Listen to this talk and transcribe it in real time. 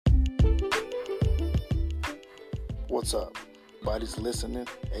What's up? Body's listening,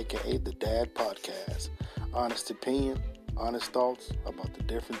 aka the Dad Podcast. Honest opinion, honest thoughts about the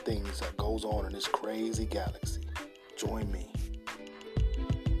different things that goes on in this crazy galaxy. Join me.